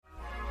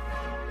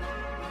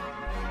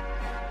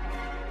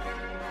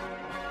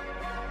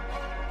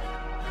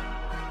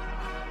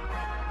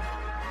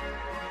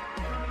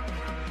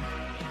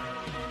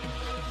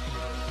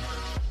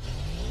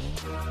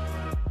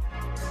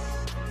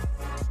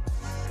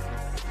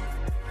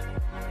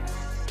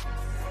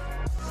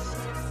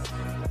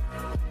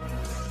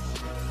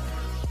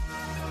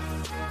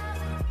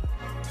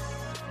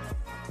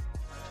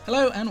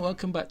Hello and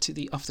welcome back to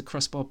the Off the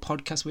Crossbar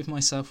podcast with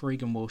myself,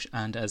 Regan Walsh,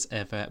 and as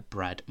ever,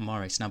 Brad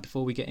Morris. Now,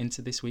 before we get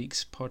into this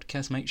week's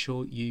podcast, make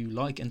sure you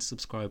like and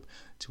subscribe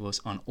to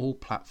us on all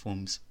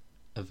platforms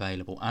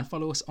available and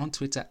follow us on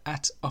Twitter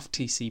at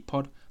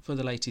OffTCPod for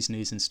the latest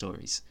news and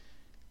stories.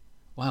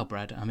 Wow,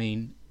 Brad, I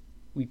mean,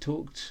 we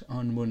talked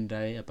on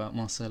Monday about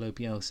Marcelo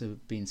Bielsa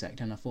being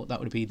sacked, and I thought that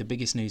would be the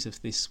biggest news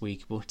of this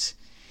week, but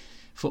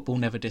football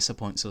never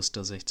disappoints us,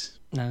 does it?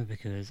 No,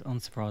 because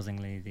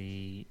unsurprisingly,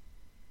 the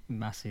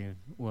massive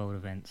world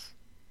events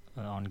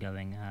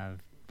ongoing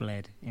have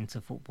bled into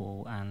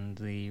football, and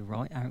the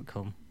right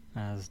outcome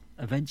has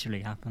eventually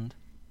happened.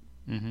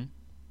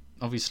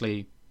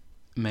 Obviously,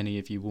 many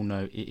of you will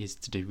know it is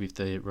to do with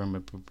the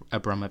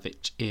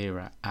Abramovich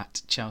era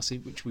at Chelsea,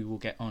 which we will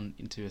get on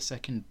into a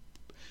second.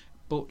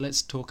 But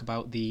let's talk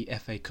about the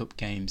FA Cup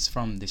games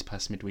from this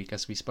past midweek.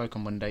 As we spoke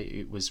on Monday,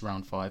 it was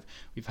round 5.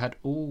 We've had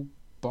all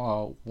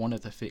bar one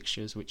of the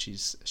fixtures, which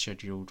is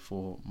scheduled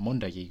for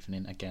Monday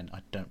evening. Again, I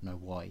don't know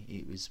why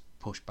it was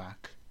pushed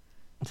back.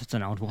 That's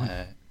an odd one.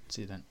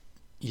 To then.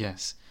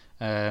 Yes.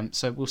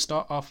 So we'll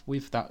start off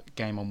with that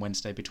game on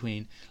Wednesday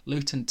between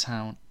Luton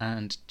Town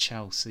and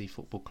Chelsea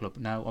Football Club.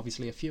 Now,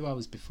 obviously, a few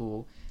hours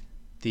before,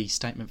 the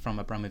statement from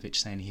Abramovich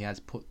saying he has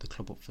put the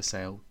club up for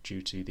sale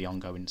due to the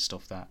ongoing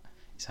stuff that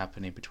is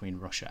happening between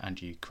Russia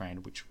and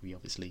Ukraine, which we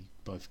obviously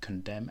both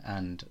condemn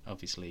and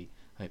obviously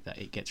hope that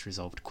it gets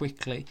resolved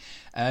quickly.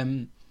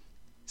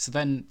 So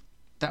then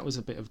that was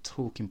a bit of a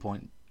talking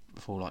point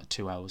for like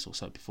 2 hours or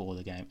so before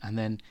the game, and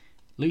then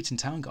Luton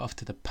Town got off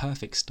to the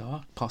perfect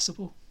start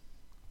possible.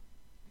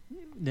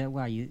 Yeah,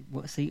 well,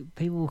 see,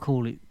 people will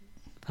call it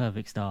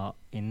perfect start.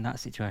 In that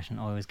situation,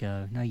 I always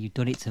go, no, you've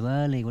done it too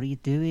early. What are you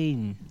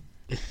doing?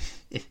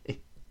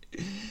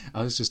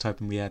 I was just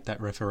hoping we had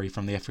that referee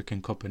from the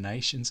African Cup of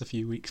Nations a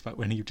few weeks back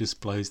when he just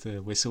blows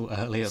the whistle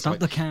early. Stop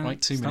the count. Right,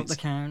 2 minutes. Stop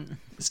the count.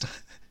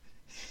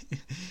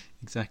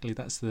 Exactly,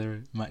 that's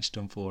the match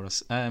done for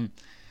us. But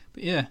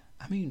yeah,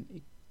 I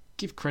mean,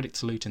 give credit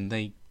to Luton.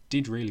 They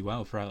did really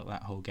well throughout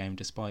that whole game,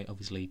 despite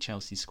obviously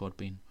Chelsea's squad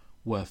being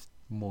worth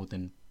more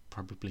than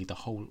probably the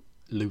whole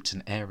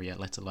Luton area,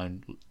 let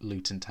alone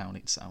Luton Town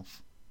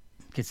itself.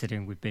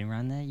 Considering we've been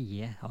around there,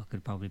 yeah, I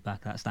could probably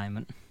back that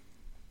statement.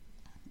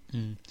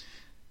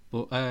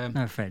 But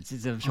no offence,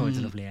 I'm sure it's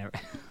a lovely area.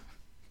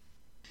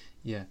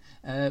 Yeah,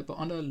 but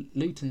on a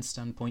Luton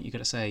standpoint, you got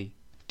to say,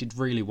 did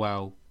really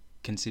well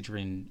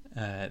considering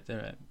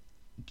they're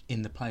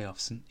in the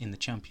playoffs in the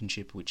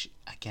Championship, which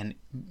again,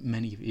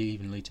 many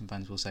even Luton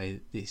fans will say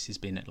this has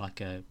been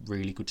like a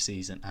really good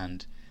season,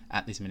 and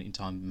at this minute in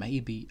time,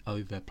 maybe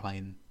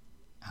overplaying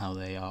how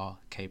they are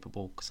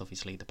capable, because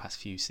obviously the past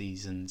few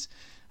seasons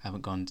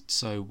haven't gone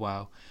so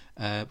well.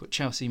 But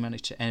Chelsea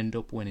managed to end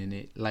up winning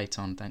it late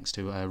on thanks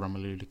to a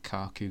Romelu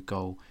Lukaku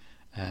goal,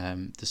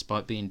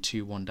 despite being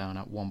 2-1 down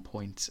at one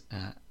point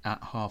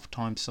at half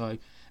time. So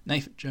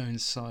Nathan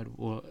Jones' side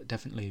will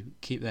definitely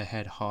keep their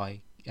head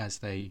high as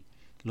they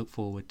look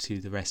forward to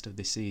the rest of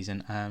this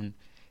season.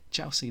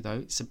 Chelsea, though,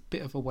 it's a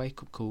bit of a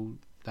wake-up call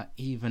that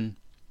even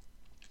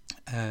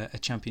a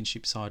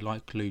Championship side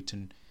like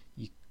Luton,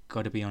 you've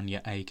got to be on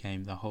your A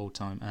game the whole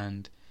time,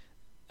 and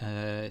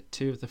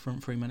two of the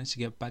front three managed to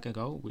get back a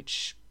goal,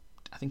 which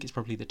I think is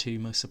probably the two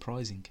most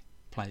surprising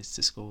players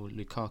to score,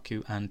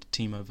 Lukaku and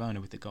Timo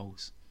Werner with the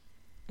goals.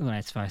 Well,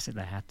 let's face it,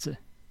 they had to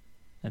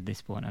at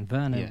this point, and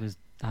Werner was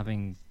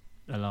having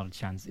a lot of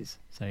chances,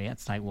 so he had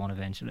to take one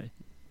eventually,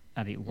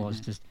 and it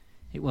was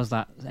it was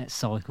that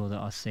cycle that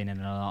I've seen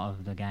in a lot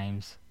of the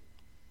games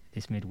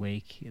this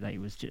midweek, that it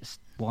was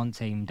just one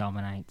team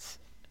dominates,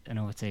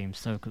 another team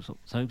soaks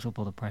up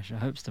all the pressure,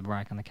 hopes to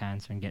break on the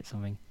counter and get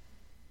something.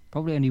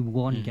 Probably only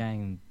one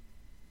game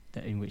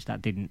in which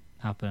that didn't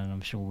happen, and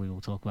I'm sure we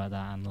will talk about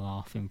that and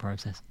laugh in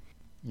process.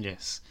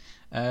 Yes.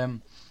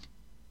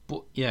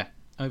 But yeah,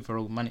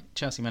 overall,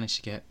 Chelsea managed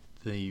to get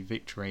the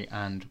victory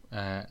and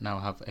now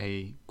have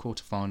a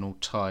quarter-final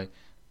tie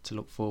to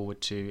look forward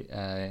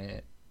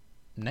to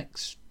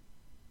next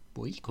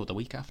week, or the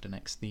week after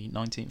next, the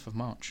 19th of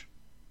March.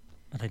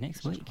 Are they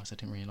next week? I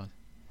didn't realise.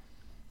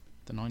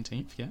 The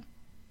 19th, yeah.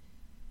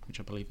 Which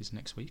I believe is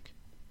next week.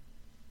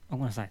 I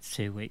want to say it's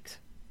 2 weeks.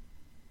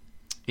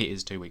 It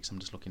is 2 weeks. I'm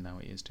just looking now.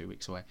 It is 2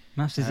 weeks away.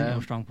 Maths isn't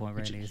your strong point,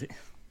 really, is it?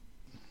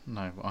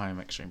 No, I am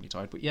extremely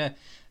tired. But yeah,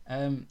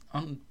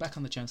 back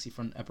on the Chelsea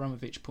front,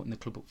 Abramovich putting the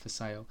club up for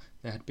sale.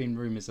 There had been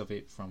rumours of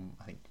it from,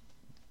 I think,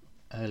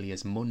 early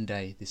as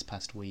Monday this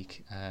past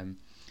week.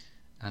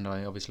 And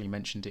I obviously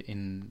mentioned it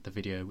in the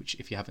video, which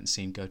if you haven't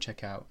seen, go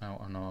check out now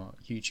on our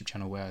YouTube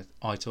channel, where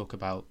I talk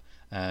about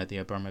the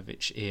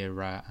Abramovich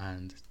era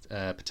and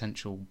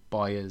potential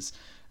buyers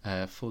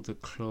for the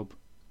club,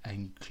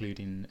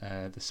 including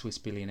the Swiss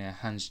billionaire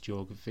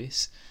Hans-Jörg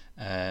Wyss,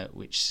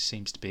 which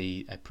seems to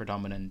be a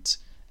predominant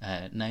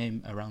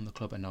name around the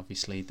club. And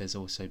obviously there's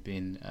also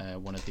been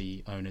one of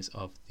the owners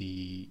of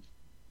the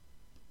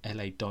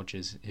LA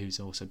Dodgers who's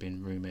also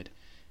been rumoured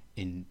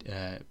in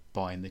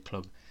buying the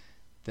club.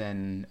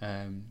 Then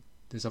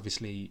there's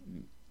obviously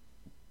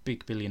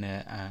big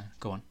billionaire...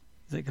 go on.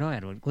 Can I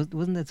add one?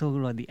 Wasn't there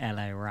talking like the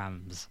LA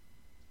Rams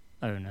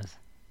owners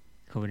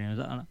coming in?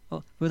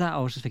 With that, I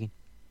was just thinking,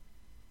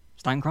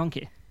 Stan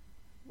Kroenke.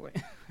 Wait,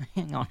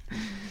 hang on.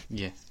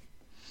 Yeah,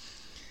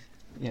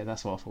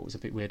 that's what I thought was a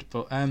bit weird.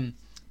 But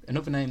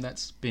another name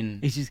that's been...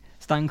 It's just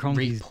Stan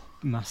Kroenke's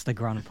master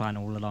grand plan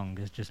all along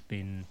has just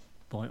been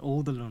buy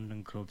all the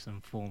London clubs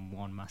and form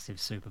one massive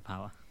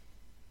superpower.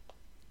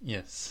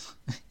 Yes.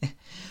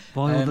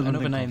 Buy all the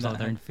London clubs like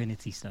they're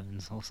Infinity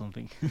Stones or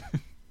something.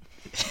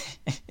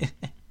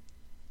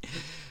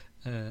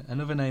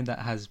 Another name that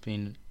has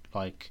been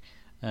like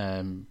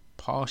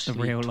partially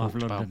the real life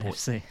talked London about,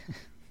 FC.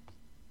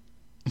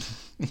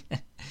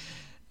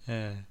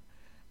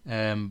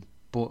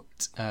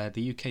 But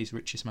the UK's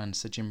richest man,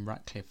 Sir Jim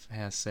Ratcliffe,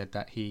 has said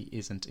that he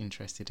isn't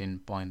interested in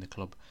buying the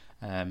club.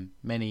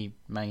 Many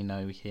may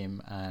know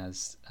him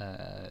as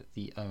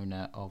the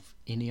owner of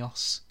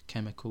Ineos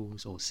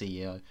Chemicals, or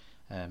CEO.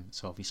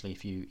 So obviously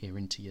if you're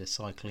into your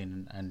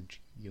cycling and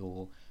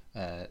your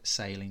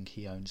sailing,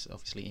 he owns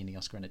obviously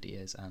Ineos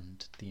Grenadiers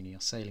and the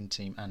Ineos sailing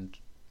team, and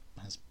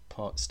has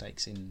part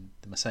stakes in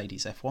the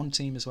Mercedes F1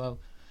 team as well.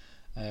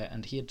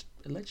 And he had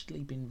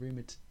allegedly been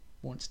rumoured to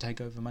want to take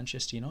over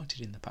Manchester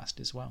United in the past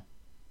as well.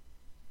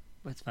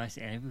 Let's face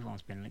it,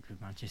 everyone's been linked with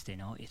Manchester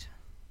United.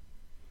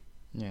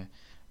 Yeah,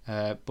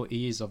 but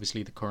he is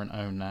obviously the current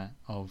owner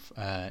of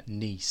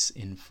Nice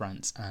in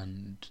France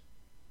and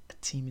a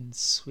team in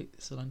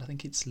Switzerland. I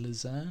think it's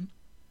Lausanne,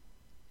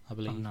 I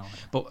believe. No.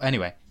 But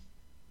anyway,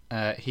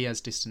 he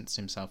has distanced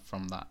himself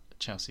from that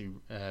Chelsea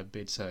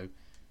bid. So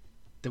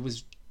there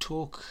was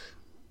talk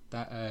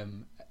that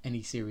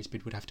any serious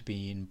bid would have to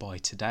be in by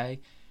today.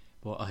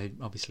 But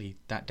obviously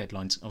that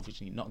deadline's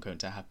obviously not going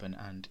to happen,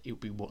 and it'll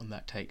be one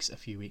that takes a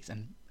few weeks.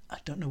 And I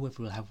don't know whether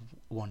we'll have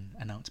one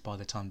announced by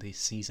the time the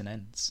season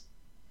ends.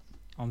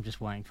 I'm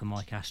just waiting for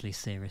Mike Ashley's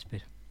serious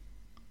bid.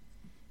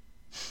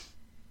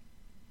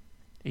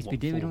 It's been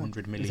doing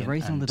 400 million. There's a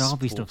reason the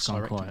Derby stuff's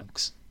gone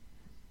quiet.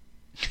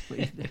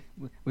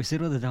 We've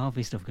seen all the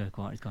Derby stuff go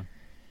quiet. It's gone.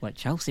 Wait,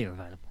 Chelsea are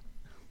available.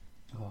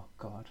 Oh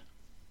God!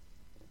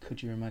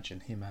 Could you imagine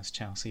him as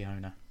Chelsea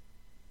owner?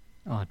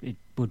 Oh, it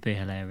would be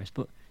hilarious.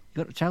 But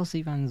you got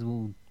Chelsea fans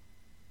will.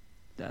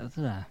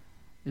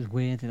 It's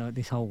weird like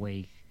this whole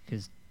week,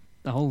 because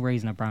the whole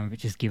reason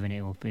Abramovich has given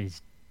it up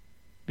is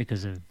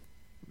because of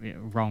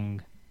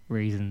wrong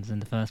reasons in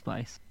the first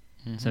place.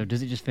 Mm-hmm. So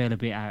does it just feel a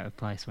bit out of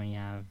place when you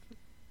have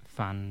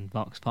fan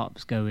vox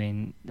pops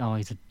going, oh,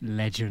 he's a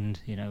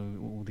legend,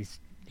 all this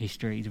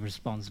history, he's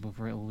responsible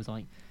for it all? It's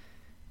like,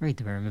 read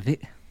the room of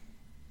it,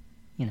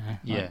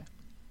 yeah,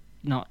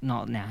 not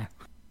now.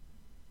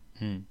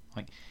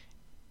 Like,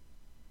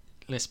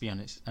 let's be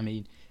honest, I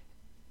mean,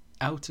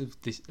 out of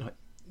this, like,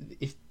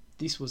 if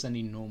this was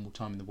any normal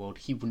time in the world,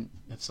 he wouldn't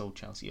have sold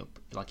Chelsea up.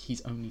 Like,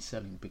 he's only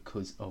selling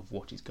because of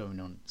what is going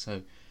on.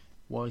 So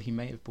while he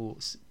may have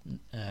brought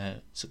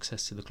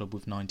success to the club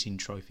with 19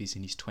 trophies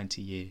in his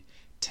 20-year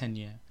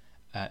tenure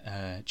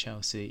at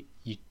Chelsea,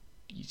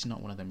 it's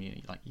not one of them.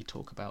 You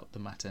talk about the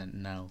matter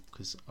now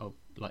because of,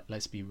 like,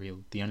 let's be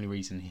real, the only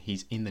reason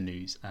he's in the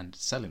news and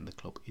selling the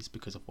club is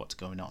because of what's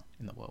going on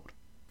in the world.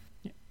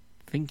 Yeah.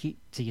 Think it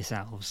to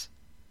yourselves.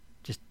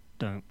 Just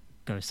don't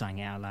go saying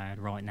it out loud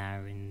right now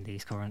in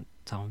these current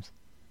times.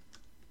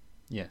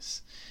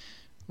 Yes.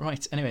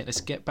 Right, anyway,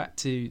 let's get back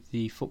to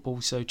the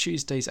football. So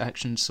Tuesday's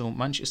action saw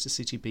Manchester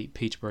City beat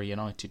Peterborough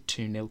United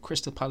 2-0,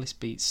 Crystal Palace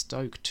beat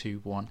Stoke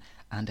 2-1,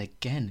 and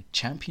again,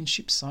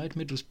 Championship side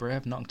Middlesbrough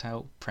have knocked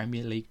out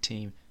Premier League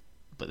team,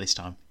 but this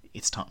time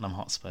it's Tottenham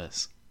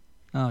Hotspurs.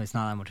 Oh, it's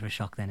not that much of a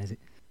shock then, is it?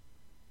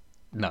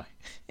 No.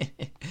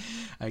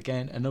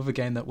 Again, another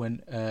game that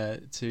went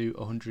to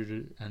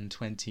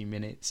 120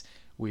 minutes,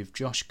 with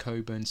Josh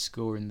Coburn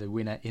scoring the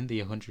winner in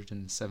the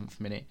 107th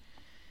minute.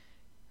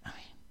 I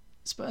mean,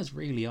 Spurs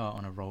really are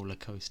on a roller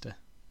coaster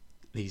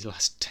these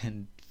last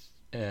 10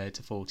 to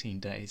 14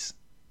 days.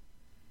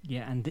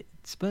 Yeah, and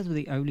Spurs were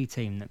the only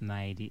team that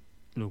made it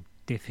look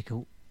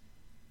difficult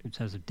in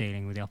terms of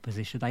dealing with the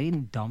opposition. They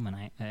didn't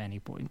dominate at any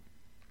point.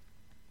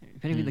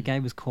 If anything, the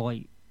game was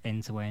quite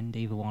end-to-end.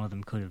 Either one of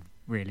them could have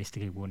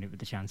realistically won it with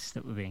the chances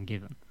that were being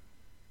given.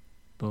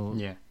 But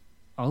yeah,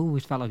 I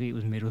always felt like it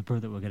was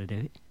Middlesbrough that were going to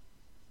do it.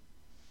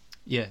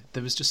 Yeah,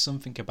 there was just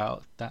something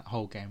about that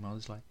whole game. I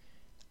was like,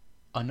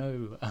 I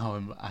know how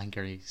I'm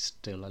angry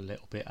still a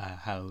little bit at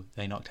how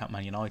they knocked out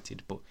Man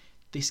United, but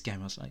this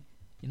game I was like,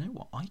 you know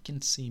what, I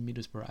can see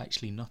Middlesbrough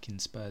actually knocking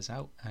Spurs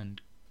out and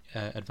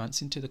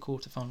advancing to the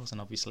quarterfinals, and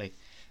obviously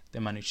they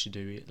managed to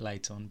do it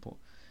late on, but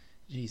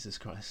Jesus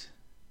Christ,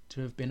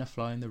 to have been a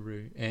fly in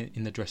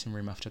the dressing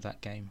room after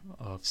that game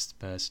of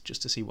Spurs,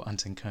 just to see what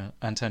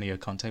Antonio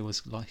Conte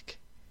was like.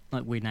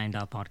 Like we named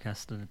our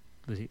podcast,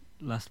 was it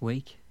last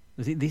week?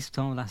 Was it this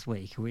time last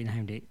week? We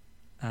named it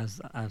as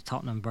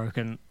Tottenham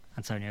Broken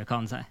Antonio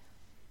Conte.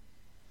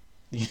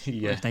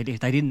 Yeah. If they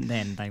didn't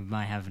then, they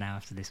may have now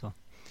after this one.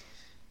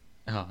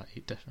 Oh,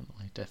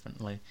 definitely.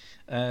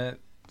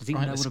 Does he know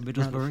what a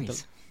Middlesbrough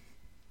is?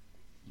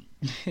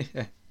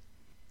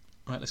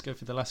 Right, let's go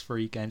for the last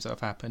three games that have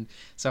happened.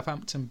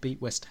 Southampton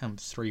beat West Ham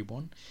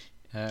 3-1.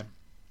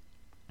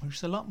 Which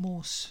is a lot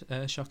more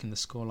shocking the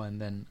scoreline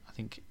than I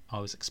think I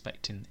was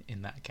expecting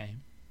in that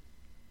game.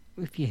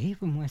 If you hear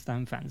from West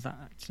Ham fans, that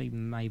actually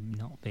may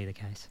not be the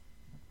case.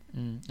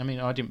 I mean,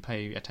 I didn't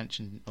pay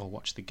attention or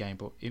watch the game,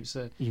 but it was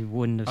a... You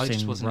wouldn't have I just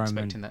seen wasn't Roman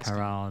expecting that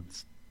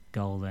Perard's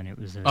goal then. It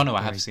was Oh no,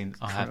 I have seen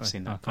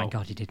that goal. Thank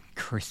God you did.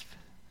 Crisp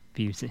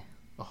beauty.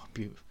 Oh,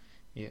 beautiful.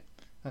 Yeah,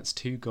 that's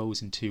 2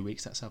 goals in 2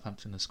 weeks. That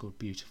Southampton has scored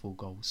beautiful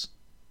goals.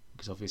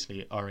 Because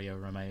obviously Aurelio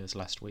Romeo's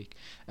last week.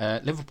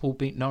 Liverpool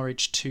beat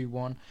Norwich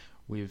 2-1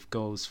 with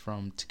goals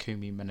from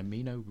Takumi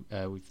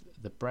Minamino with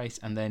the brace.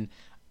 And then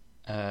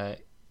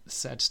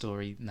sad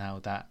story now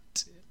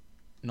that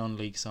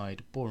non-league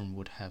side Boreham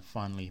Wood have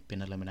finally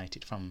been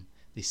eliminated from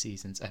this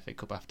season's FA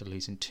Cup after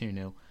losing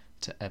 2-0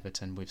 to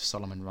Everton, with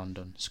Solomon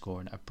Rondon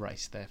scoring a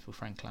brace there for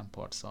Frank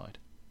Lampard's side.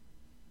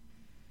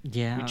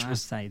 Yeah, I would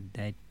say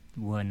they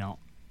were not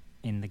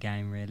in the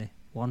game really.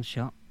 One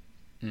shot.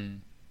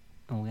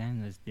 All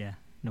game was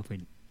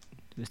nothing.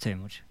 It was too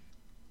much.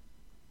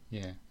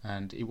 Yeah,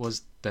 and it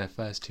was their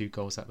first 2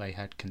 goals that they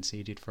had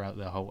conceded throughout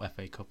the whole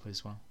FA Cup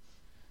as well.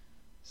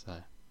 So,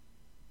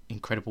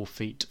 incredible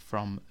feat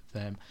from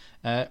them.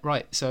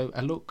 Right, so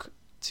a look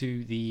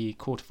to the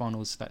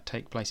quarterfinals that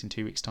take place in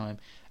 2 weeks' time.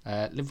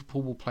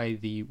 Liverpool will play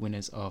the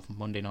winners of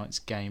Monday night's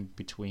game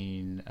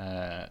between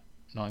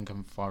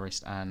Nottingham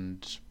Forest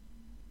and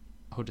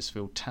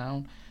Huddersfield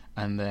Town.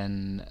 And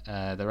then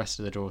the rest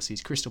of the draw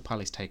sees Crystal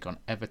Palace take on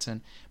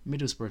Everton,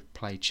 Middlesbrough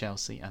play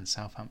Chelsea, and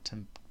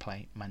Southampton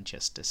play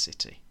Manchester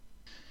City.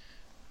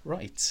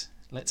 Right,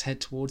 let's head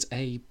towards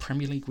a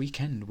Premier League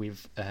weekend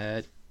with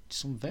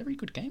some very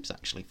good games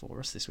actually for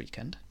us this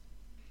weekend.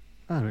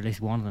 Well, at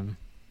least one of them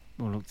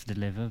will look to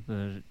deliver,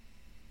 but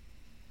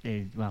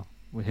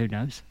who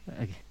knows?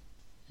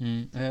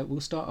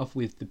 We'll start off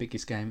with the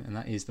biggest game, and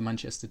that is the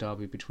Manchester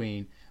derby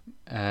between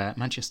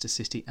Manchester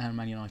City and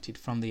Man United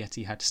from the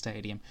Etihad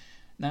Stadium.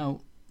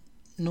 Now,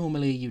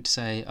 normally you'd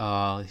say,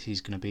 this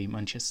is going to be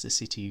Manchester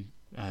City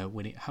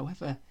winning.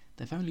 However,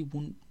 they've only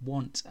won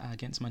once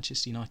against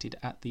Manchester United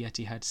at the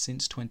Etihad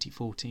since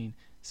 2014.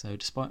 So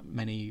despite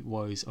many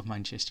woes of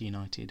Manchester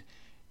United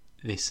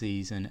this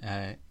season,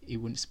 it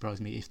wouldn't surprise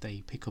me if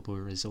they pick up a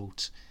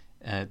result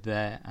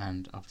there.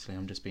 And obviously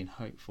I'm just being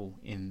hopeful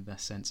in the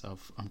sense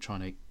of I'm trying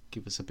to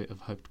give us a bit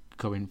of hope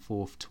going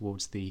forth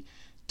towards the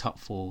top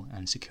 4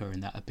 and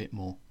securing that a bit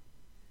more.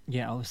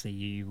 Yeah, obviously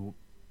you will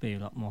be a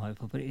lot more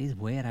hopeful, but it is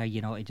weird how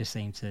United just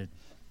seem to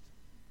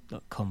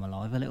come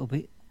alive a little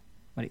bit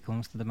when it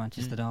comes to the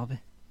Manchester derby.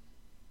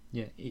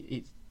 Yeah,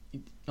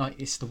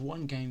 it's the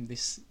one game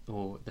this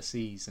or the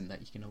season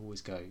that you can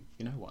always go,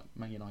 you know what,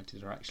 Man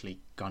United are actually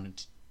going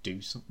to do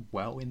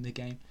well in the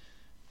game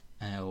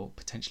or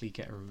potentially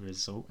get a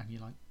result, and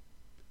you're like,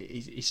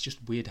 it's just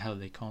weird how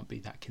they can't be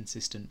that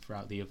consistent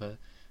throughout the other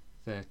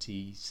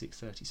 36,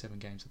 37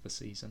 games of the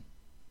season.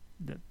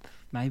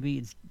 Maybe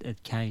it's a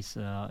case,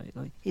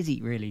 is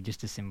it really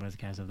just as simple as a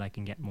case of they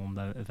can get more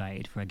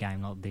motivated for a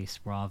game like this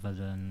rather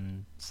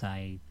than,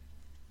 say,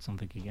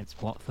 something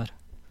against Watford?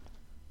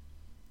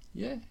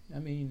 Yeah, I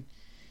mean,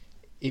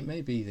 it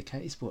may be the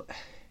case, but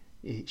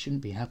it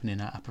shouldn't be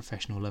happening at a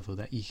professional level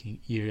that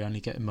you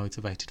only get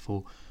motivated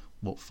for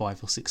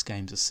 5 or 6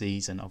 games a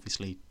season.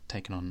 Obviously,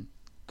 taking on,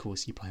 of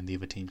course, you're playing the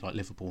other teams like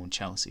Liverpool and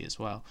Chelsea as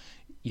well.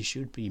 You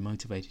should be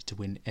motivated to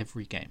win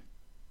every game.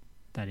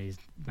 That is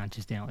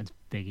Manchester United's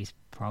biggest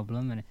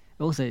problem, and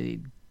also,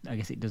 I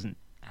guess it doesn't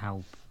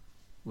help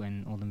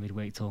when all the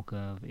midweek talk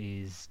of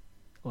is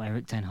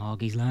Eric Ten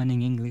Hag. He's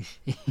learning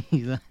English.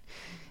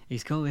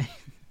 He's coming.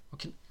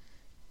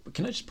 But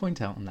can I just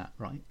point out on that,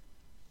 right?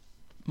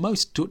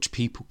 Most Dutch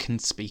people can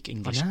speak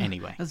English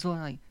anyway. That's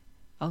why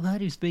I've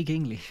heard him speak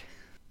English.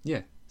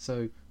 Yeah,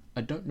 so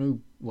I don't know,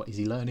 is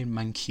he learning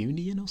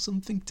Mancunian or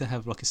something to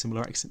have like a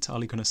similar accent to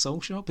Ole Gunnar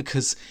Solskjaer?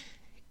 Because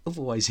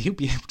otherwise he'll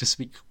be able to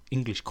speak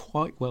English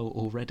quite well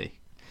already.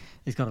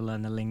 He's got to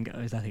learn the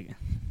lingos, I think.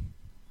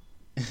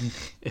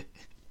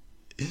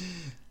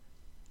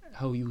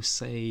 How you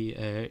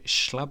say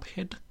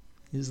Schlabhead,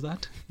 is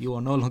that? You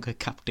are no longer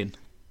captain.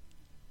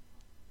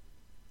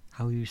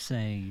 How you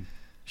say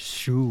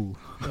shoe.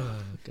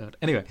 Oh, God.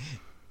 Anyway.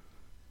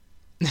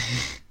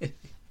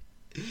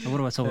 What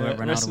do I talk about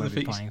Ronaldo will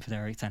be playing for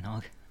Eric Ten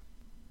Hag?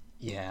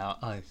 Yeah,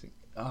 I think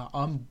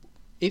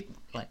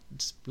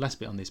last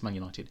bit on this Man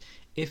United.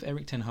 If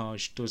Eric Ten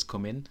Hag does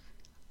come in,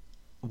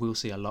 we'll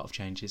see a lot of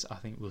changes. I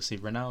think we'll see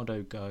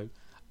Ronaldo go.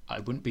 I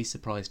wouldn't be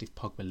surprised if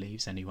Pogba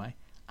leaves anyway,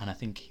 and I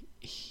think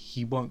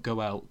he won't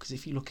go out, because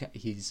if you look at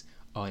his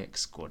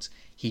Ajax squads,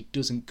 he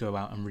doesn't go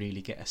out and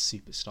really get a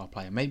superstar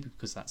player. Maybe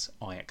because that's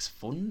Ajax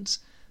funds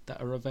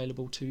that are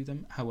available to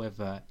them.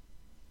 However,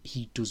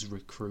 he does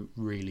recruit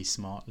really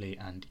smartly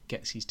and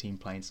gets his team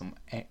playing some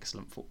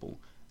excellent football.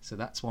 So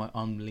that's why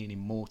I'm leaning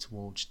more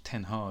towards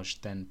Ten Hag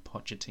than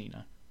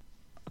Pochettino.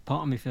 A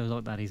part of me feels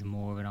like that is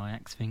more of an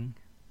Ajax thing.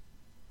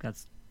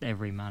 That's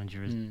every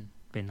manager has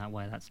been that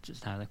way. That's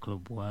just how the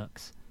club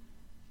works.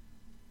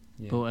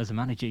 Yeah. But as a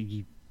manager,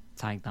 you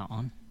take that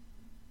on,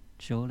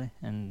 surely.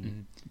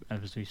 And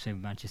as we've seen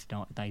with Manchester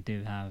United, they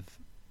do have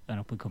an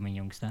up-and-coming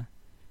youngster.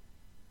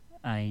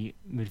 a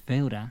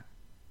midfielder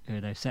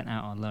who they've sent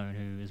out on loan,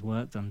 who has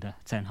worked under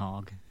Ten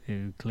Hag,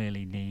 who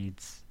clearly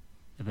needs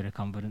a bit of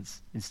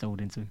confidence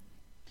installed into him.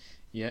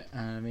 Yeah,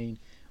 I mean,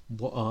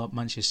 what are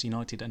Manchester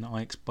United and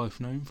Ajax both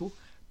known for?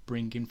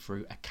 Bringing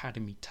through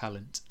academy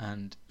talent,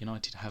 and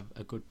United have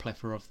a good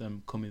plethora of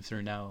them coming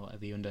through now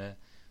at the under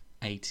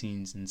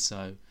 18s, and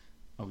so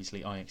obviously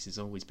Ajax has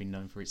always been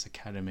known for its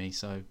academy,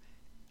 so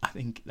I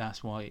think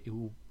that's why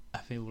I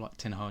feel like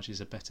Ten Hag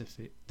is a better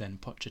fit than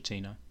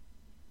Pochettino.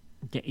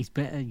 Yeah, it's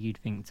better, you'd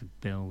think, to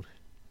build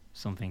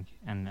something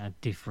and a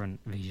different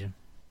vision.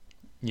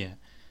 Yeah.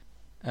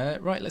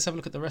 Right, let's have a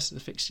look at the rest of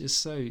the fixtures.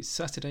 So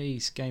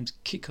Saturday's games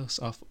kick us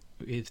off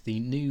with the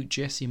new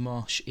Jesse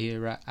Marsch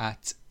era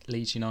at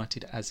Leeds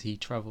United as he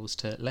travels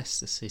to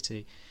Leicester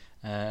City.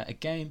 A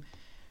game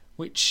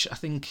which I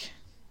think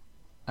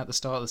at the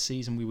start of the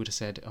season we would have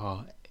said,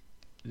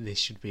 this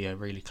should be a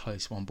really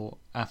close one, but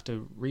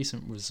after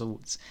recent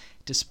results,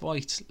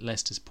 despite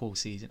Leicester's poor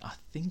season, I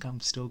think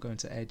I'm still going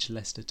to edge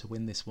Leicester to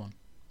win this one.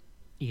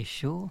 Are you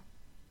sure?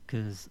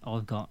 Because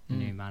I've got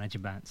new manager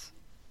bounce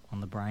on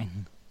the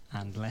brain,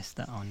 and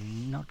Leicester are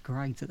not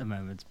great at the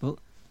moment, but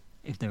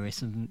if there is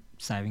some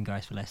saving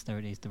grace for Leicester,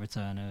 it is the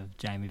return of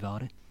Jamie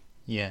Vardy.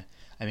 Yeah,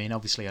 I mean,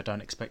 obviously I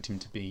don't expect him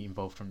to be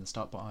involved from the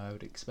start, but I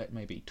would expect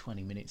maybe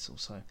 20 minutes or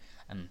so,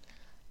 and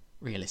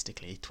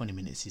realistically 20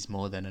 minutes is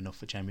more than enough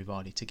for Jamie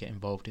Vardy to get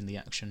involved in the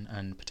action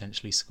and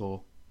potentially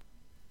score.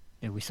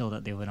 Yeah, we saw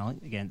that the other night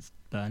against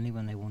Burnley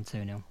when they won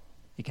 2-0.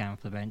 He came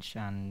off the bench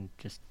and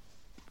just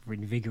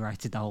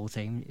reinvigorated the whole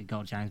team. It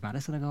got James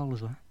Maddison a goal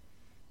as well.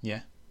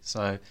 Yeah,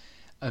 so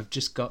I've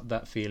just got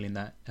that feeling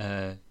that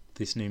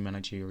this new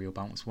managerial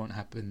bounce won't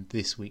happen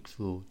this week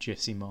for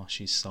Jesse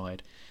Marsch's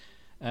side.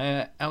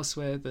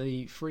 Elsewhere,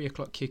 the 3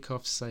 o'clock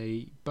kickoffs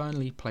say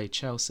Burnley play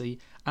Chelsea,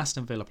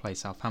 Aston Villa play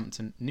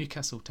Southampton,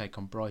 Newcastle take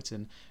on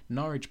Brighton,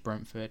 Norwich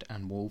Brentford,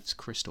 and Wolves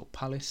Crystal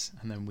Palace.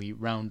 And then we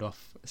round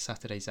off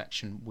Saturday's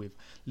action with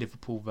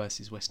Liverpool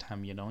versus West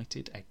Ham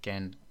United.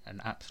 Again,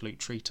 an absolute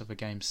treat of a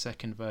game,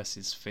 2nd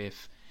versus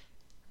 5th.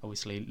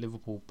 Obviously,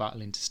 Liverpool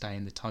battling to stay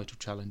in the title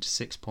challenge,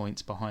 6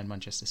 points behind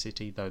Manchester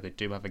City, though they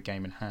do have a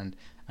game in hand,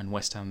 and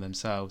West Ham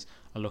themselves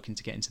are looking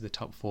to get into the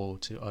top 4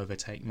 to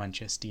overtake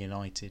Manchester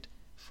United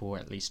for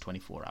at least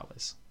 24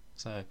 hours.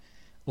 So,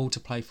 all to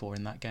play for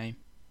in that game.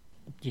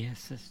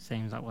 Yes, it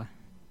seems that way.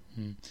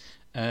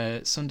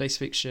 Sunday's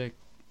fixture,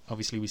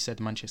 obviously we said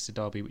Manchester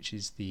Derby, which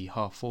is the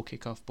 4:30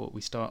 kickoff, but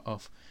we start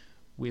off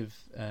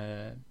with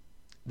the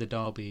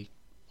derby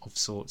of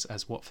sorts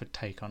as Watford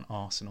take on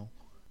Arsenal.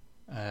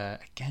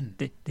 Again,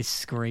 this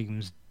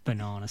screams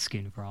banana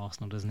skin for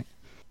Arsenal, doesn't it?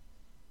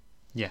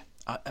 Yeah,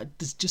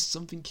 there's just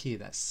something here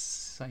that's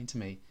saying to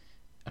me,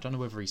 I don't know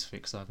whether he's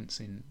fit because I haven't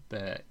seen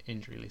the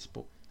injury list,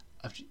 but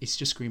it's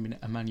just screaming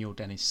Emmanuel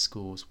Dennis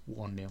scores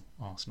 1-0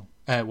 Arsenal.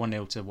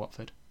 1-0 to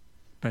Watford.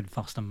 Ben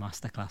Foster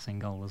masterclass in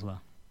goal as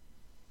well.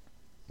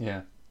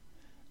 Yeah.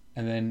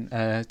 And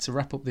then to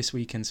wrap up this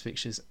weekend's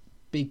fixtures,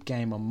 big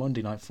game on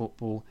Monday Night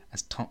Football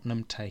as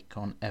Tottenham take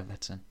on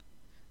Everton.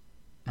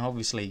 Now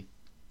obviously,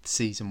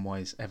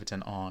 season-wise,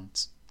 Everton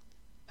aren't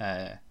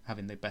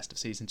having the best of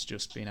seasons,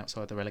 just being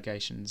outside the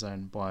relegation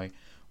zone by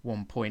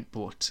 1 point,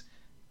 but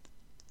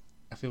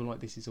I feel like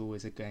this is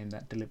always a game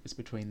that delivers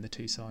between the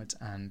two sides,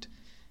 and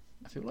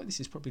I feel like this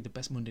is probably the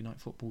best Monday Night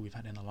Football we've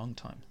had in a long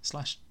time.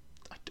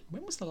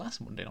 When was the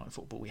last Monday Night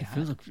Football we had?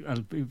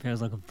 It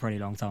feels like a pretty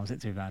long time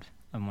since we've had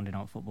a Monday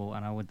Night Football,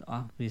 and I would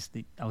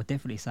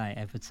definitely say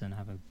Everton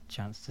have a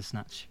chance to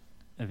snatch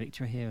a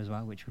victory here as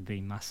well, which would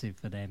be massive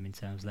for them in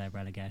terms of their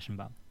relegation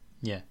battle.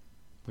 Yeah,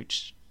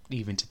 which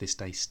even to this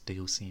day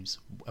still seems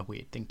a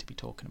weird thing to be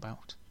talking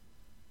about.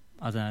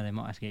 I don't know, they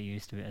might have to get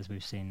used to it, as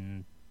we've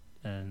seen.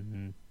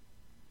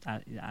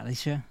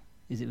 Alisha,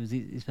 was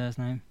his first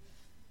name?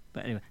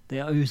 But anyway, the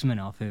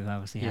Usmanov, who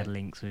obviously had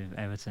links with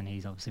Everton,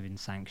 he's obviously been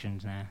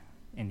sanctioned now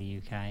in the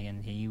UK,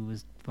 and he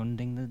was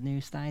funding the new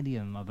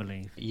stadium, I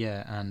believe.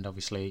 Yeah, and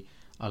obviously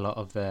a lot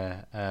of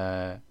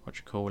their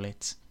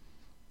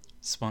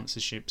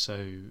sponsorship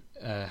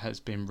has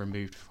been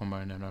removed from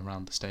in and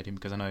around the stadium,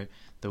 because I know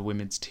the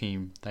women's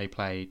team, they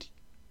played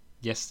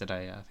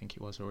yesterday, I think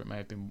it was, or it may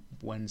have been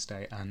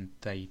Wednesday, and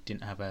they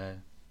didn't have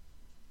a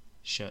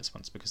shirt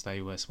sponsor because they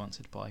were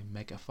sponsored by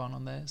Megaphone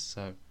on theirs.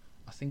 So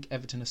I think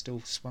Everton are still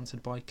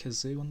sponsored by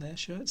Kazoo on their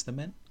shirts, the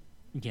men.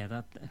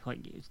 Yeah,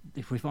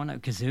 if we find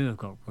out Kazoo have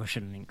got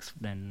Russian links,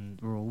 then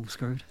we're all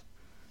screwed.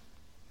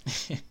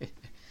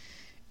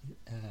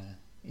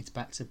 It's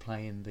back to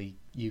playing the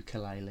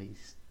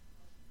ukuleles.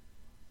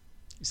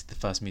 It's the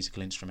first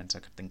musical instrument I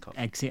could think of.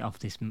 Exit off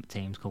this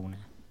team's call now.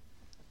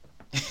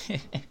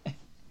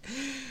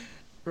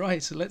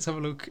 Right, so let's have a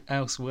look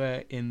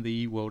elsewhere in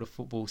the world of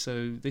football.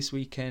 So this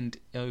weekend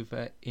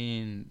over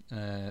in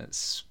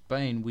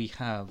Spain, we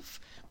have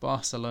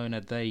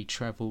Barcelona. They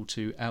travel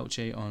to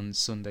Elche on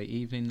Sunday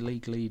evening.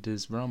 League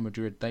leaders Real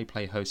Madrid, they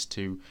play host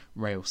to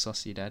Real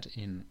Sociedad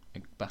in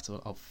a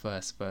battle of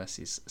 1st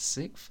versus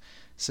 6th.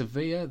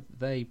 Sevilla,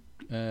 they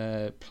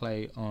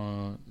play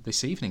on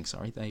this evening.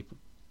 They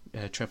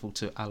travel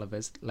to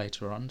Alaves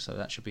later on, so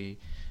that should be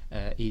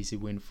an easy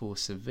win for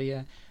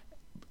Sevilla.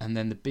 And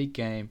then the big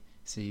game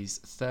sees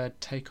third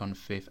take on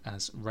fifth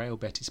as Real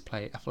Betis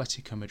play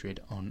Atletico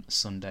Madrid on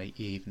Sunday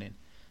evening.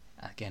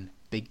 Again,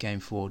 big game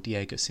for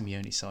Diego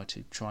Simeone's side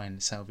to try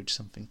and salvage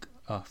something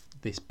off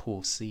this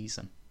poor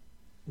season.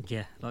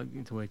 Yeah, like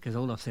it's weird because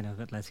all I've seen of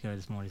Atletico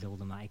this morning is all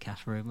the Matty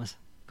Cash rumours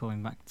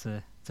coming back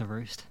to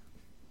roost.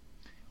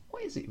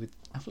 What is it with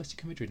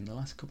Atletico Madrid in the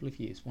last couple of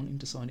years wanting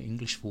to sign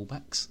English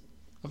fullbacks?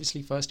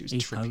 Obviously, first it was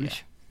Trippier.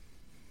 Polish.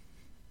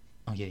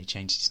 Oh yeah, he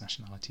changed his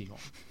nationality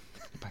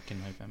back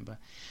in November.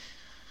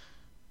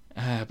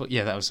 But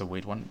yeah, that was a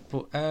weird one.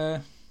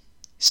 But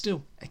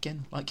still,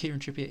 again, like Kieran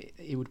Trippier,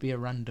 it would be a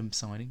random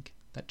signing.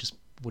 That just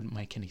wouldn't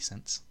make any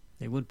sense.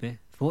 It would be.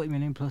 40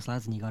 million plus,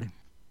 lads, and you got him.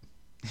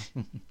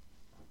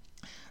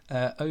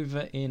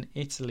 Over in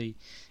Italy,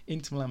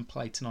 Inter Milan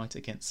play tonight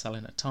against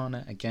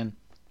Salernitana. Again,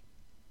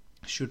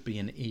 should be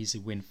an easy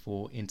win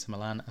for Inter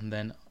Milan. And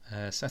then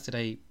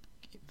Saturday,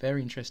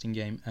 very interesting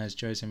game as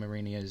Jose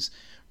Mourinho's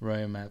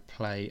Roma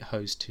play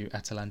host to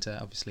Atalanta.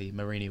 Obviously,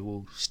 Mourinho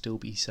will still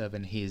be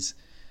serving his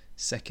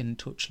second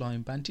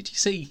touchline ban. Did you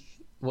see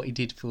what he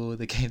did for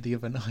the game the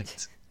other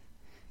night?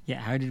 Yeah,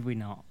 how did we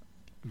not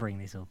bring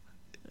this up?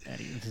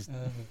 Jose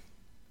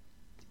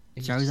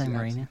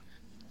Mourinho.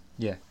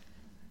 Yeah.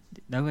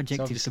 No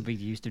adjectives could be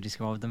used to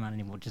describe the man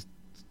anymore, just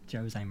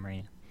Jose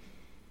Mourinho.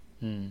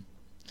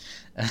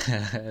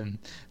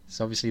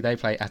 So obviously they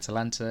play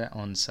Atalanta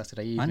on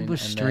Saturday evening. And we're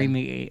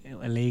streaming it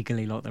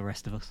illegally like the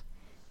rest of us.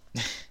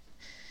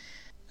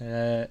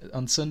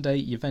 On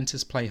Sunday,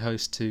 Juventus play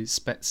host to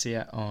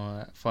Spezia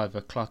at 5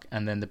 o'clock,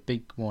 and then the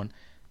big one,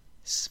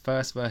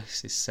 first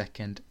versus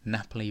second,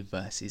 Napoli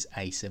versus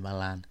AC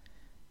Milan.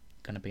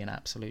 Going to be an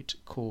absolute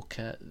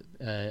corker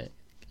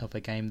of a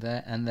game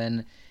there. And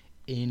then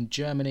in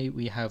Germany,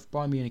 we have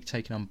Bayern Munich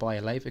taking on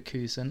Bayer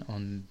Leverkusen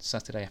on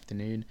Saturday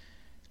afternoon.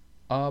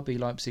 RB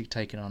Leipzig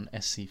taking on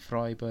SC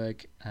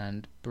Freiburg,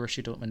 and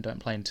Borussia Dortmund don't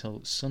play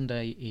until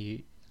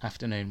Sunday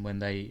afternoon when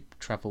they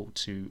travel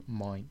to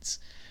Mainz.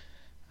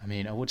 I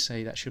mean, I would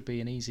say that should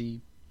be an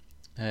easy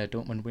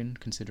Dortmund win,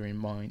 considering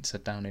Mainz are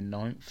down in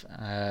 9th,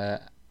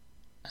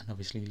 and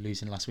obviously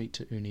losing last week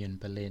to Union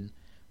Berlin.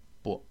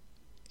 But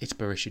it's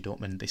Borussia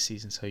Dortmund this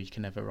season, so you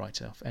can never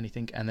write off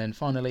anything. And then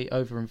finally,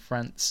 over in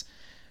France,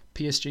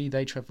 PSG,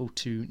 they travel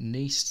to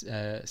Nice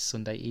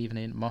Sunday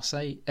evening.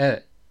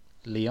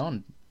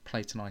 Lyon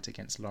play tonight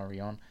against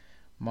Lorient.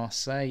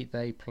 Marseille,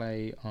 they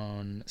play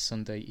on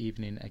Sunday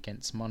evening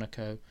against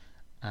Monaco.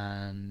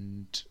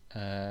 And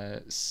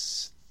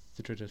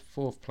the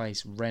fourth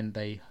place, Rennes,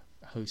 they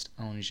host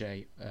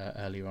Angers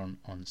earlier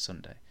on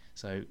Sunday.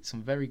 So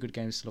some very good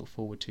games to look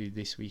forward to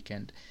this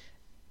weekend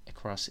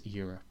across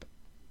Europe.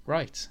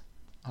 Right,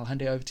 I'll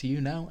hand it over to you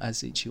now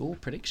as it's your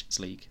predictions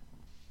league.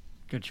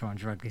 Good try and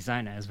drag this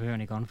out now, as we've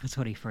only gone for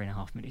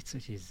 23.5 minutes,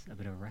 which is a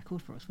bit of a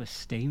record for us. We're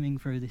steaming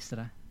through this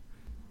today.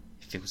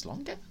 It feels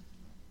longer.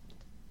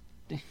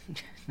 I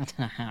don't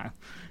know how.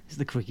 It's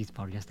the quickest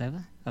podcast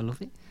ever. I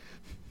love it.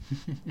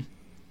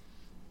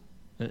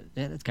 But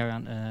yeah, let's go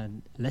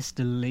around.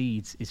 Leicester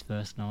Leeds is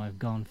first now. I've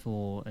gone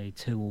for a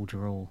 2-2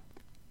 draw.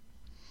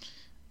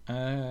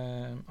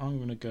 I'm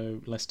going to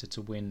go Leicester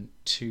to win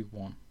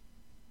 2-1.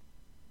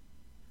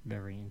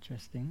 Very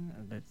interesting.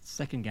 The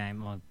second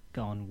game, I've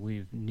gone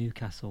with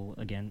Newcastle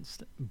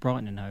against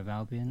Brighton and Hove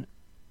Albion.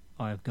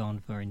 I've gone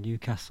for a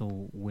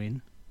Newcastle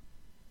win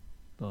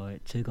by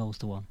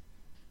 2-1.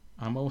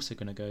 I'm also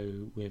going to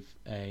go with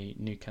a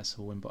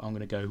Newcastle win, but I'm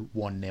going to go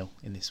 1-0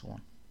 in this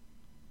one.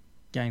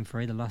 Game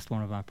 3, the last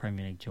one of our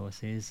Premier League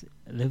choices,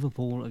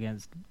 Liverpool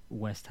against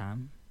West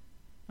Ham,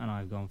 and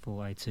I've gone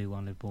for a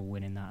 2-1 Liverpool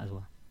win in that as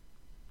well.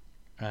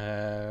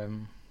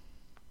 I'm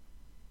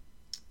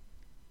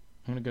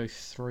going to go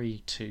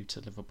 3-2 to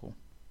Liverpool.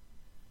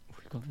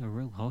 We've got a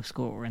real high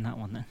scorer in that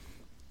one then.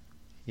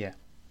 Yeah.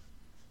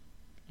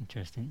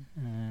 Interesting.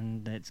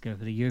 And let's go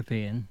for the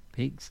European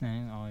picks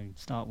now. I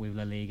start with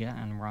La Liga,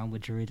 and Real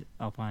Madrid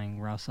are playing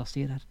Real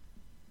Sociedad.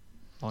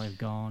 I've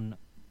gone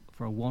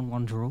for a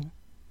 1-1 draw.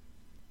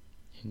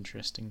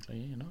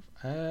 Interestingly enough.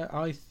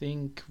 I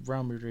think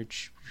Real Madrid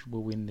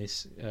will win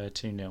this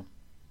 2-0.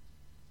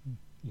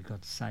 You've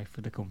got safe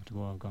for the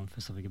comfortable. I've gone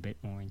for something a bit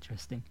more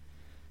interesting.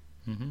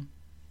 Mm-hmm.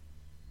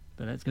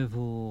 But let's go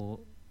for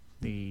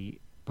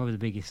probably the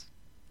biggest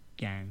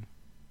game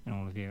in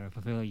all of Europe.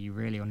 I feel like you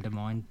really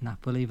undermined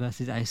Napoli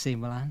versus AC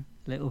Milan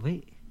a little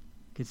bit,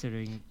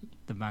 considering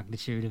the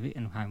magnitude of it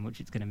and how much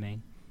it's going to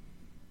mean.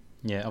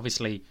 Yeah,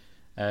 obviously,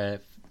 I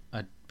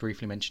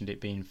briefly mentioned it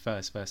being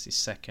first versus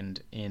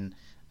second in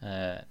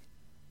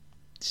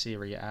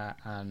Serie A,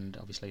 and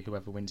obviously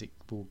whoever wins it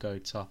will go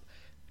top.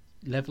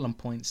 Level on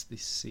points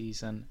this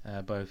season,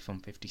 both on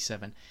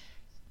 57.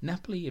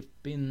 Napoli have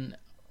been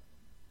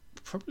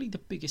probably the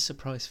biggest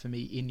surprise for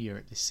me in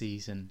Europe this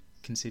season,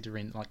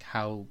 considering like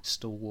how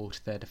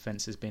stalwart their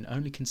defence has been,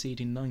 only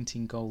conceding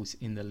 19 goals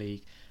in the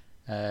league.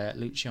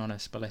 Luciano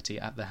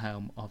Spalletti at the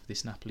helm of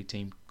this Napoli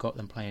team got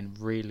them playing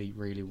really,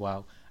 really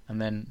well.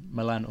 And then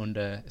Milan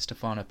under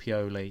Stefano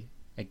Pioli,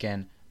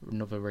 again,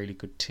 another really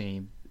good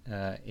team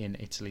in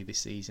Italy this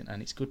season,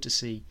 and it's good to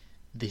see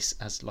this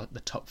as like the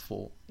top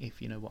four,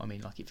 if you know what I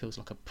mean. Like, it feels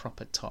like a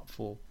proper top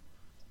four.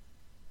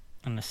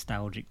 A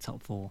nostalgic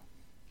top four.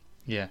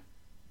 Yeah.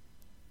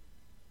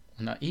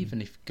 And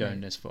even if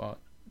going as far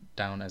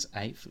down as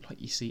 8th,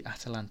 like you see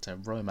Atalanta,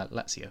 Roma,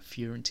 Lazio,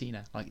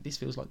 Fiorentina, like this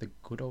feels like the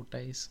good old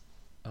days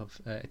of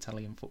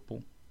Italian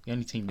football. The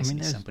only team missing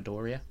is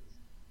Sampdoria.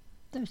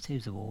 Those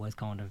teams have always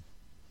kind of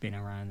been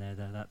around there,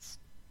 though. That's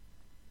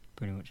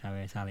pretty much how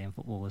Italian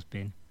football has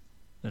been.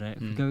 But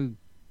if we go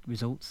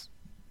results,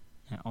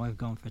 I've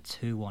gone for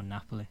 2-1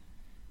 Napoli.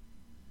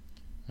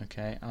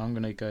 Okay, I'm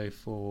going to go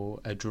for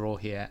a draw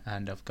here,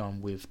 and I've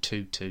gone with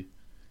 2-2.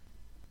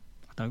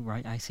 I don't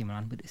rate AC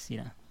Milan with this,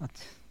 I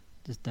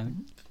just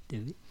don't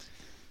do it.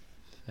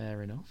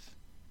 Fair enough.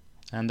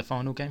 And the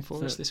final game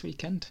for us this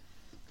weekend?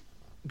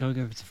 Going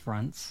over to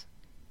France.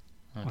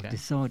 Okay. I've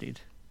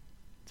decided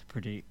to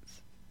predict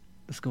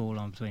the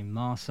scoreline between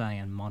Marseille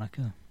and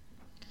Monaco.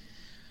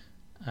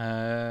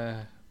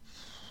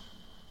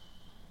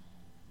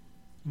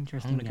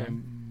 Interesting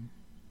game.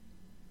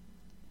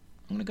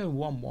 I'm going to go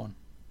 1-1.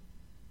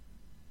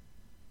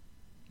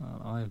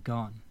 Well, I've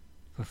gone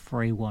for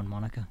 3-1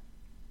 Monaco.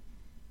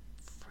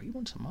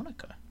 3-1 to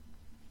Monaco?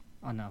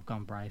 Oh no, I've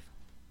gone brave.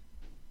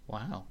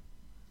 Wow.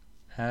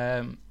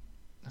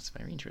 That's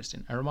very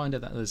interesting. A reminder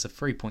that there's a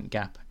 3-point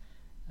gap,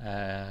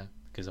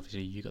 because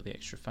obviously you got the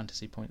extra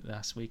fantasy point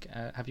last week.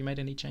 Have you made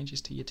any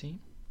changes to your team?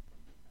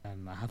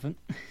 I haven't.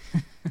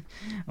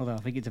 Although I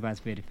think it's about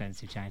to be a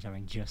defensive change,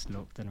 having just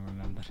looked and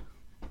remembered.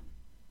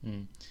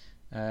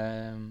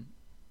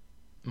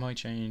 My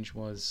change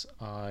was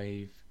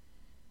I've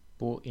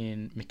brought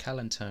in Mikel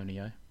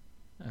Antonio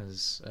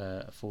as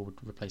a forward,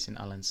 replacing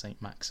Alan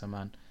St.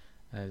 Maximin,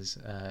 as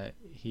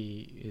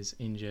he is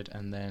injured,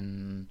 and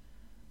then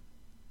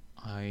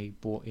I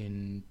brought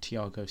in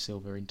Thiago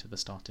Silva into the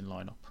starting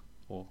lineup,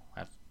 or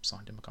I've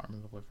signed him. I can't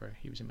remember whether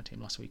he was in my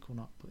team last week or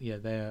not, but yeah,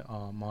 there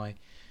are my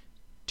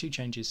 2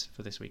 changes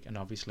for this week. And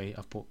obviously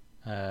I've put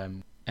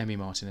Emi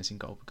Martinez in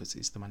goal because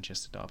it's the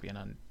Manchester derby and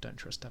I don't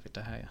trust David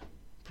De Gea.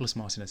 Plus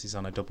Martinez is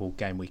on a double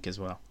game week as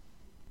well.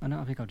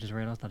 I think I've just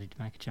realised I need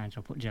to make a change.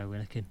 I'll put Joe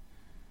Willock in.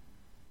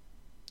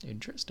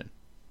 Interesting.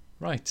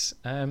 Right,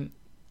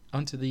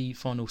 on to the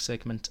final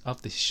segment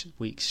of this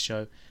week's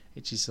show,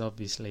 which is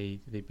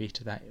obviously the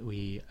bit that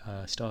we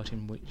are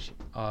starting, which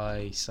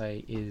I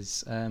say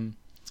is the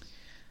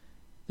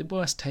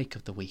worst take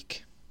of the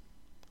week,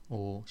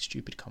 or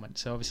stupid comment.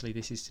 So obviously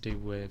this is to do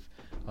with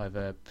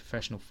either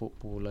professional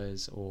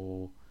footballers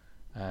or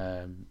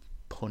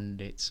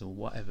pundits or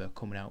whatever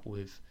coming out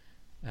with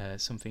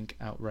something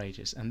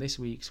outrageous. And this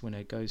week's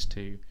winner goes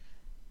to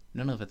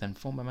none other than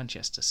former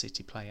Manchester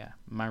City player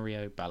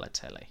Mario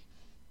Balotelli.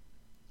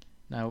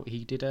 Now,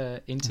 he did an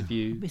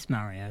interview... I miss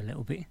Mario a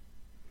little bit.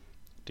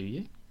 Do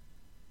you?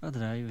 I don't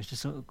know, it was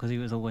just because he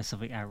was always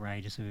something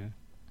outrageous with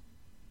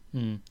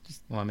him.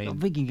 Well, I mean... I'm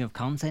thinking of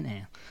content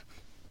here.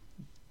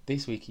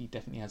 This week he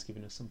definitely has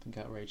given us something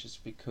outrageous,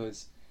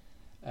 because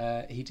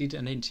he did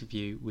an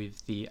interview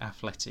with The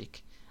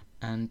Athletic,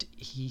 and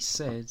he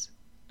said,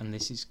 and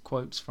this is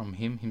quotes from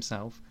him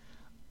himself,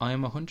 "I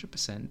am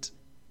 100%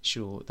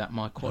 sure that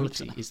my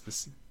quality is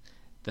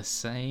the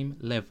same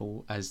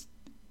level as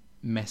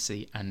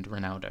Messi and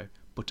Ronaldo,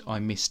 but I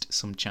missed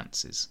some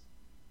chances."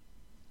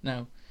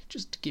 Now,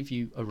 just to give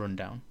you a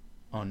rundown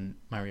on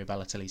Mario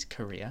Balotelli's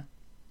career,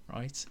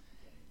 right?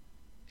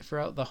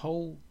 Throughout the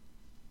whole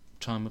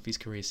time of his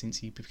career since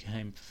he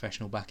became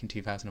professional back in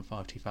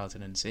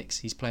 2005-2006,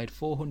 he's played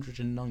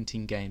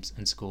 419 games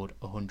and scored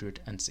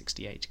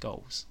 168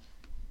 goals.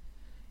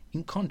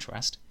 In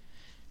contrast,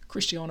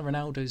 Cristiano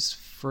Ronaldo's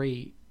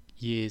 3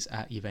 years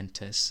at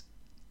Juventus,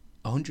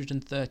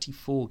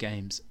 134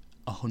 games,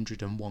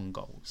 101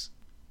 goals.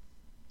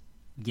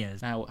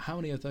 Yes. Now, how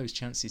many of those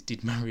chances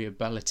did Mario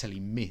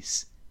Balotelli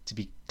miss to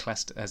be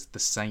classed as the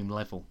same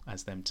level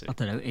as them two? I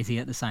don't know, is he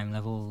at the same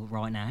level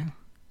right now?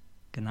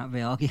 Can that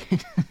be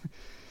argued?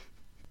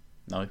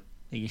 No. Are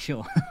you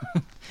sure?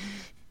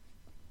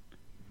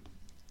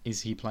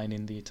 Is he playing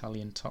in the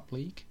Italian top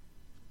league?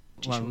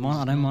 Well,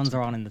 I know Monza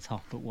are on in the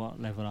top, but what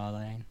level are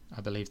they in?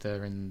 I believe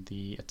they're in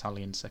the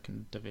Italian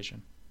second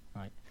division.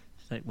 Right.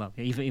 So, well,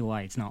 either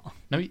way, it's not.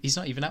 No, he's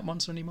not even at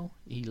Monza anymore.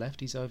 He left.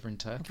 He's over in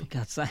Turkey. For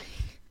God's sake.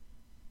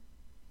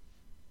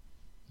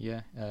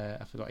 Yeah,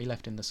 I forgot. He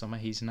left in the summer.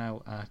 He's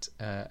now at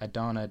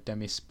Adana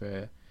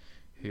Demirspor,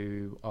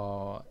 who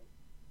are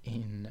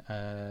in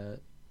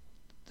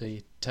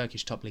the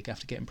Turkish top league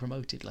after getting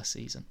promoted last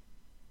season.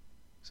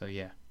 So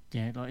yeah.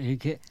 Yeah,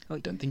 I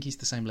don't think he's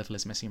the same level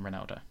as Messi and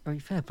Ronaldo. Very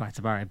fair play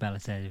to Mario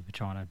Balotelli for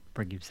trying to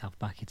bring himself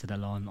back into the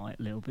limelight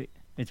a little bit.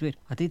 It's weird.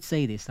 I did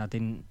see this. I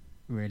didn't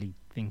really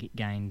think it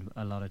gained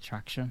a lot of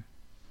traction,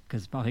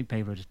 because I think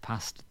people are just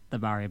past the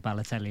Mario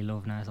Balotelli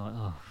love now. It's like,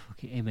 oh,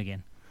 fuck it, him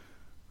again.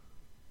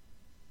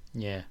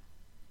 Yeah,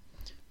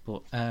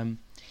 but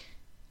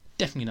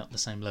definitely not the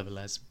same level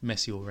as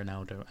Messi or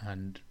Ronaldo,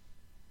 and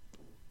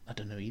I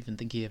don't know, even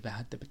think he ever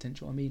had the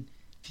potential. I mean,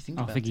 if you think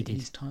about it,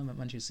 his time at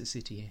Manchester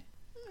City,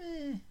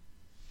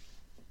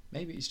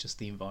 maybe it's just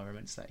the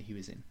environments that he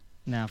was in.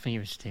 No, I think it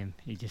was just him.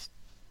 He just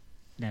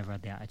never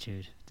had the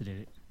attitude to do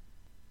it.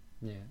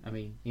 Yeah, I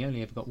mean, he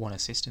only ever got 1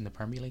 assist in the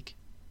Premier League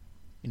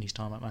in his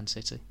time at Man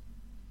City.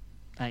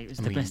 Hey, it was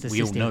the best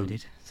assist he ever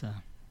did, so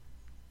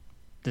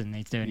doesn't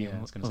need to do anything. Yeah,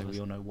 I was going to say, we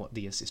all know what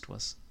the assist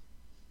was.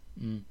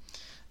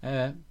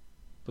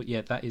 But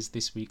yeah, that is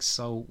this week's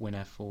sole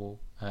winner for...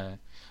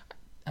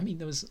 I mean,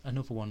 there was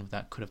another one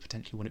that could have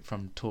potentially won it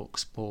from Talk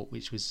Sport,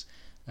 which was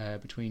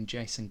between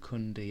Jason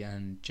Cundy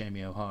and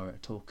Jamie O'Hara,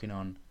 talking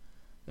on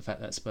the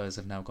fact that Spurs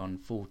have now gone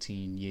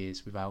 14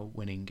 years without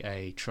winning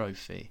a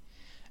trophy.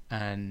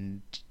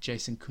 And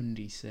Jason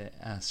Cundy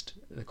asked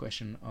the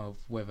question of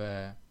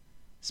whether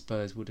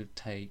Spurs or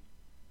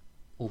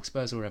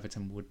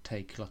Everton would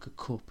take like a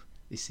cup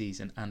this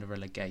season and a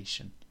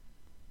relegation.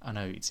 I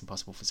know it's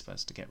impossible for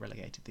Spurs to get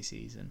relegated this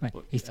season. Wait,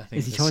 but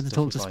is he trying to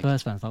talk to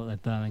Spurs fans like they're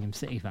Birmingham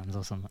City fans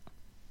or something?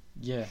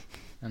 Yeah,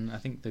 and I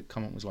think the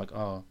comment was like,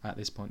 "Oh, at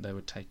this point they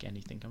would take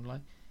anything." I'm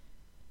like,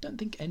 don't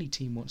think any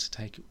team wants to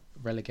take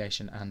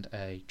relegation and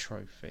a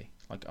trophy.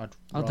 Like, I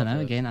don't know.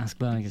 Again, ask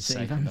Birmingham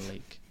City fans. In the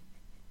league.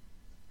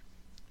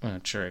 Well,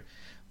 true,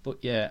 but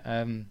yeah,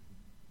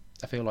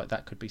 I feel like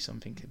that could be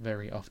something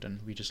very often.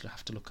 We just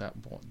have to look at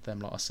what them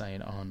lot are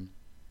saying on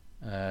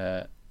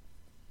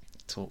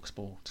Talk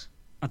Sport.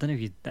 I don't know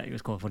if that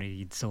was quite funny.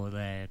 You saw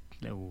their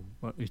little...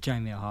 Well, it was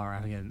Jamie O'Hara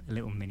having a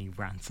little mini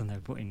rant, and they were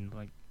putting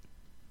like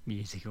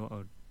music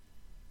or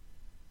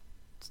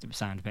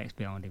sound effects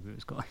behind it, but it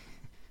was quite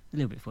a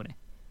little bit funny.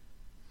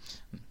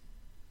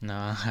 No,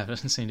 I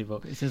haven't seen it,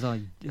 but... It's just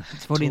like...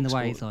 It's funny in the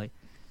way it's like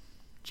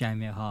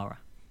Jamie O'Hara.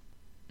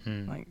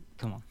 Like,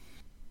 come on.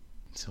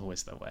 It's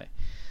always that way.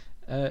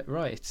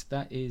 Right,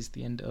 that is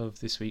the end of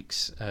this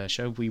week's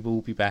show. We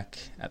will be back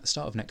at the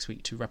start of next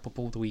week to wrap up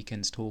all the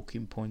weekend's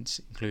talking points,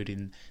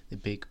 including the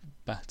big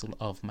Battle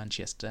of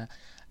Manchester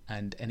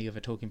and any other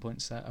talking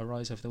points that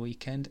arise over the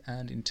weekend.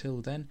 And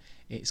until then,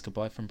 it's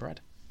goodbye from Brad.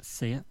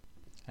 See ya.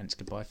 And it's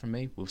goodbye from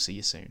me. We'll see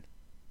you soon.